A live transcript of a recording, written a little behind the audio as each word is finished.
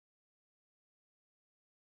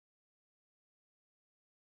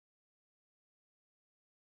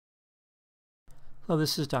Hello,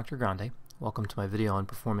 this is Dr. Grande. Welcome to my video on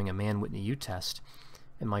performing a Mann-Whitney U test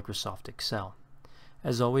in Microsoft Excel.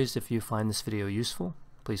 As always, if you find this video useful,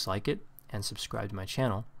 please like it and subscribe to my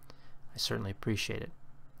channel. I certainly appreciate it.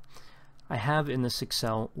 I have in this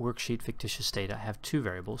Excel worksheet fictitious data, I have two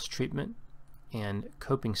variables, treatment and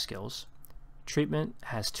coping skills. Treatment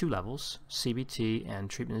has two levels, CBT and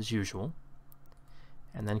treatment as usual.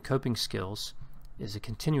 And then coping skills is a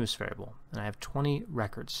continuous variable, and I have 20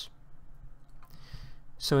 records.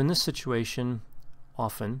 So in this situation,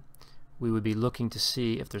 often we would be looking to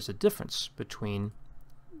see if there's a difference between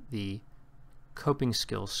the coping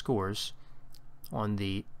skills scores on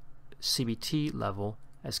the CBT level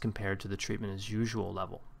as compared to the treatment as usual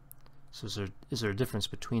level. So is there a difference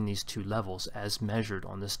between these two levels as measured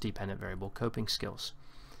on this dependent variable coping skills?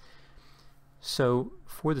 So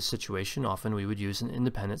for the situation, often we would use an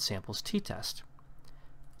independent samples t-test.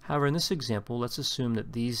 However, in this example, let's assume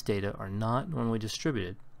that these data are not normally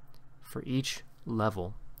distributed for each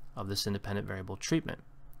level of this independent variable treatment.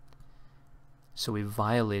 So we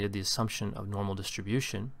violated the assumption of normal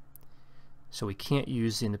distribution, so we can't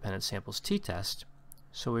use the independent samples t-test,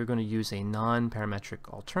 so we're going to use a non-parametric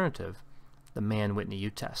alternative, the Mann-Whitney U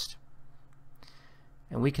test.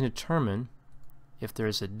 And we can determine if there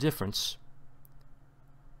is a difference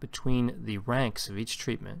between the ranks of each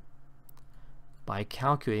treatment by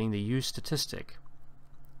calculating the U statistic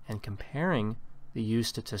and comparing the U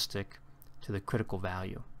statistic to the critical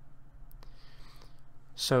value.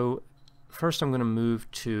 So first I'm going to move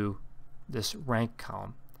to this rank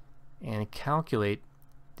column and calculate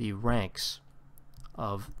the ranks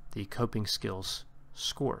of the coping skills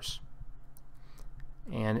scores.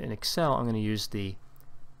 And in Excel I'm going to use the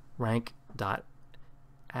rank.avg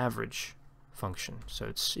function. So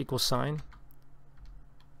it's equal sign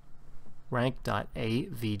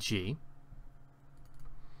rank.avg,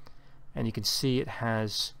 and you can see it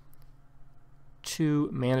has two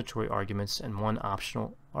mandatory arguments and one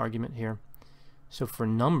optional argument here. So for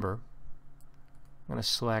number, I'm going to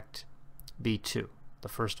select B2, the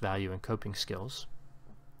first value in coping skills.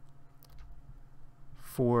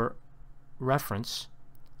 For reference,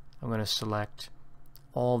 I'm going to select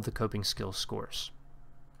all of the coping skills scores,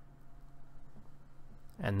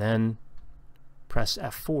 and then press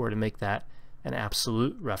F4 to make that an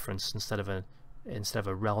absolute reference instead of a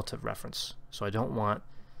relative reference. So I don't want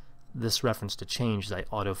this reference to change as I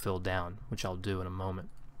autofill down, which I'll do in a moment.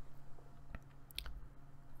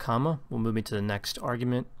 Comma will move me to the next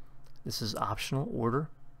argument. This is optional order.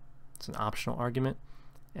 It's an optional argument,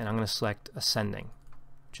 and I'm going to select ascending,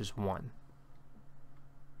 which is 1.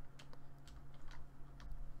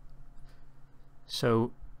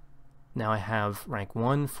 So now I have rank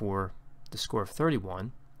 1 for the score of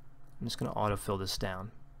 31. I'm just going to autofill this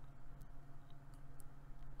down.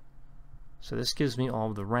 So this gives me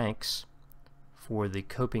all of the ranks for the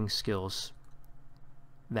coping skills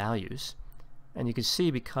values. And you can see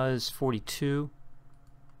because 42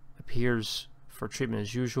 appears for treatment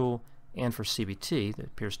as usual and for CBT, that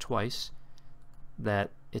appears twice,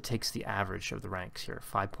 that it takes the average of the ranks here,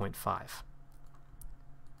 5.5. So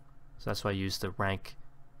that's why I use the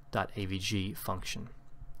rank.avg function.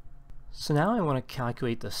 So now I want to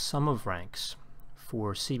calculate the sum of ranks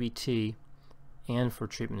for CBT and for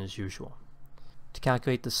treatment as usual. To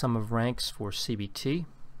calculate the sum of ranks for CBT,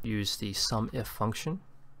 use the SUMIF function,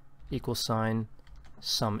 equal sign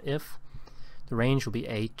SUMIF. The range will be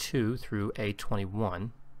A2 through A21.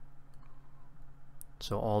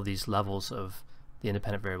 So all these levels of the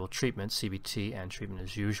independent variable treatment, CBT and treatment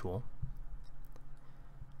as usual.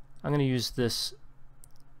 I'm going to use this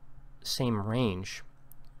same range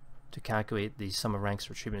to calculate the sum of ranks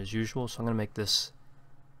for treatment as usual, so I'm going to make this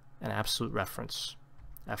an absolute reference.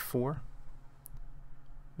 F4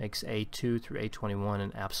 makes A2 through A21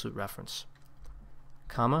 an absolute reference.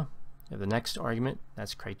 Comma, we have the next argument,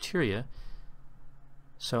 that's criteria.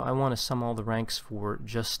 So I want to sum all the ranks for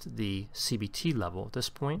just the CBT level at this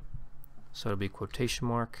point. So it'll be quotation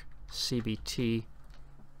mark, CBT,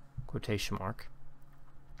 quotation mark.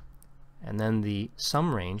 And then the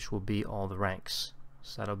sum range will be all the ranks.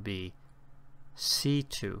 So that'll be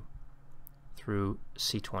C2 through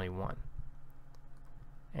C21.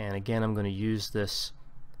 And again, I'm going to use this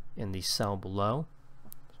in the cell below.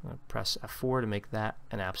 So I'm going to press F4 to make that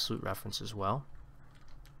an absolute reference as well.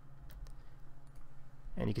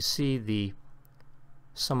 And you can see the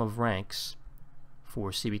sum of ranks for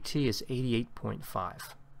CBT is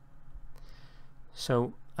 88.5.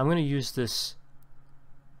 So I'm going to use this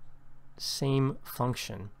same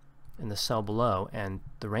function in the cell below, and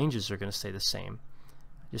the ranges are going to stay the same.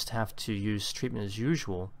 I just have to use treatment as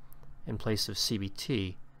usual in place of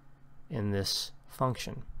CBT in this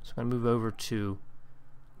function. So I'm going to move over to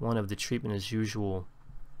one of the treatment as usual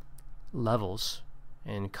levels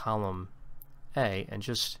in column A and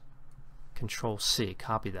just Control C,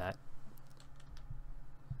 copy that,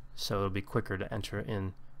 so it'll be quicker to enter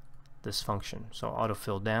in this function. So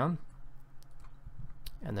autofill down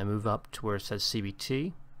and then move up to where it says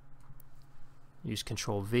CBT. Use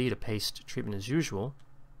Control V to paste treatment as usual.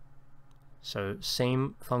 So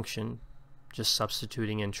same function, just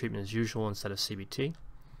substituting in treatment as usual instead of CBT.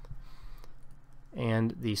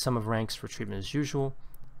 And the sum of ranks for treatment as usual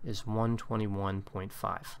is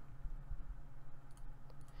 121.5.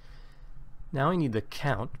 Now I need the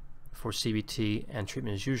count for CBT and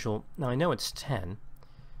treatment as usual. Now I know it's 10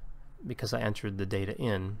 because I entered the data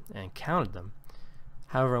in and counted them.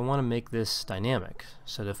 However, I want to make this dynamic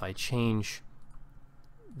so that if I change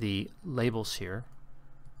the labels here,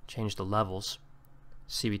 change the levels,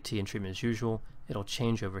 CBT and treatment as usual, it'll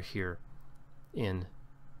change over here in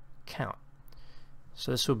count.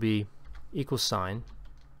 So this will be equal sign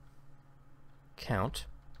count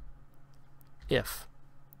if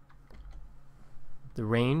the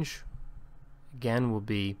range again will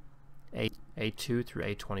be A2 through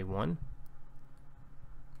A21,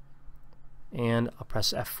 and I'll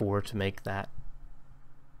press F4 to make that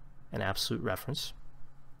an absolute reference.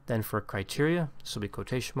 Then for criteria, this will be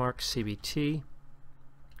quotation mark, CBT,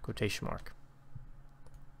 quotation mark.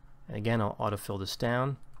 And again, I'll autofill this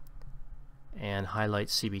down and highlight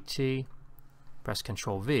CBT, press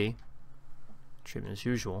Control V, treatment as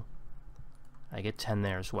usual. I get 10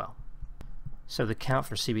 there as well. So the count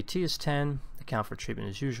for CBT is 10, the count for treatment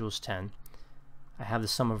as usual is 10. I have the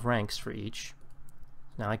sum of ranks for each.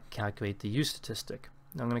 Now I can calculate the U statistic.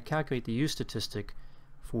 Now I'm going to calculate the U statistic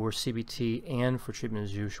for CBT and for treatment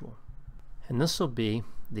as usual. And this will be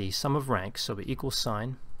the sum of ranks, so it'll be equal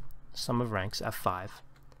sign, sum of ranks, F5,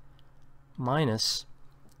 minus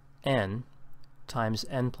n times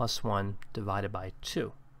n plus 1 divided by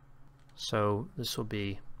 2. So this will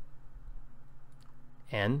be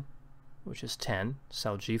n, which is 10,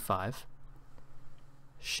 cell G5,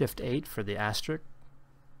 shift 8 for the asterisk,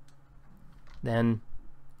 then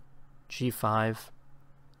G5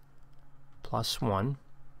 plus 1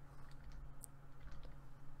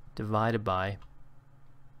 divided by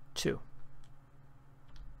 2.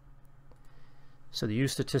 So the U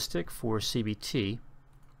statistic for CBT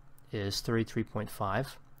is 33.5.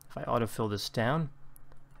 If I autofill this down,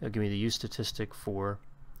 it'll give me the U statistic for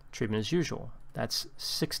treatment as usual. That's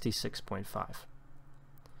 66.5.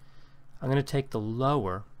 I'm going to take the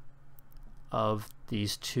lower of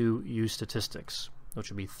these two U statistics, which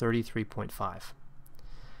will be 33.5.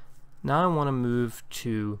 Now I want to move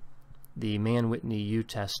to the Mann-Whitney U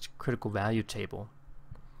Test critical value table,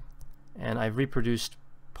 and I've reproduced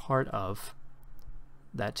part of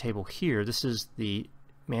that table here. This is the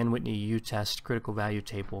Mann-Whitney U Test critical value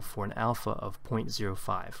table for an alpha of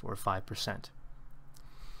 0.05 or 5%.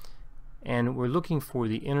 And we're looking for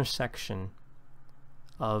the intersection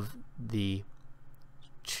of the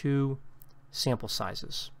two sample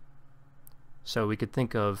sizes. So we could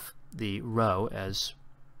think of the row as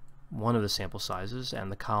one of the sample sizes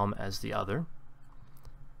and the column as the other.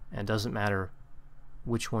 And it doesn't matter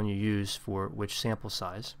which one you use for which sample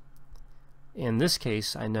size. In this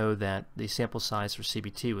case, I know that the sample size for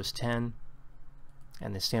CBT was 10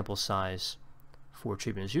 and the sample size for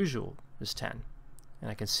treatment as usual is 10. And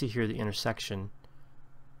I can see here the intersection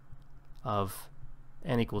of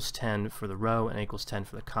n equals 10 for the row and n equals 10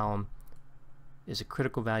 for the column is a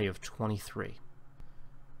critical value of 23.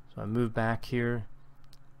 So I move back here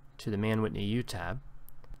to the Mann-Whitney U tab,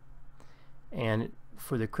 and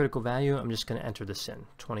for the critical value I'm just going to enter this in,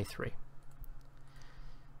 23.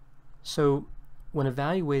 So when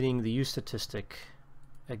evaluating the U statistic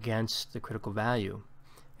against the critical value,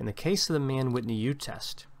 in the case of the Mann-Whitney U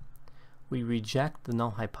test, we reject the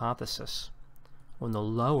null hypothesis when the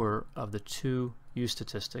lower of the two U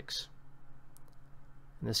statistics,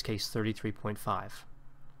 in this case 33.5,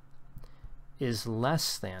 is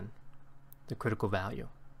less than the critical value.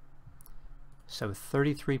 So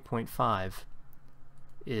 33.5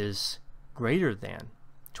 is greater than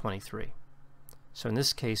 23. So in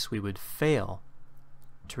this case we would fail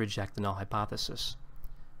to reject the null hypothesis.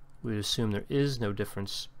 We would assume there is no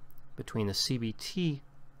difference between the CBT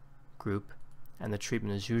group and the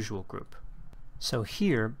treatment as usual group. So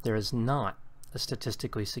here there is not a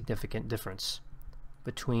statistically significant difference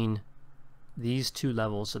between these two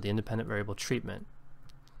levels of the independent variable treatment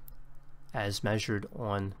as measured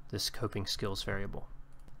on this coping skills variable.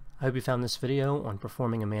 I hope you found this video on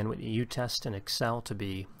performing a Mann-Whitney U test in Excel to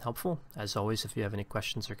be helpful. As always, if you have any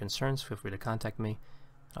questions or concerns, feel free to contact me.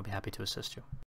 I'll be happy to assist you.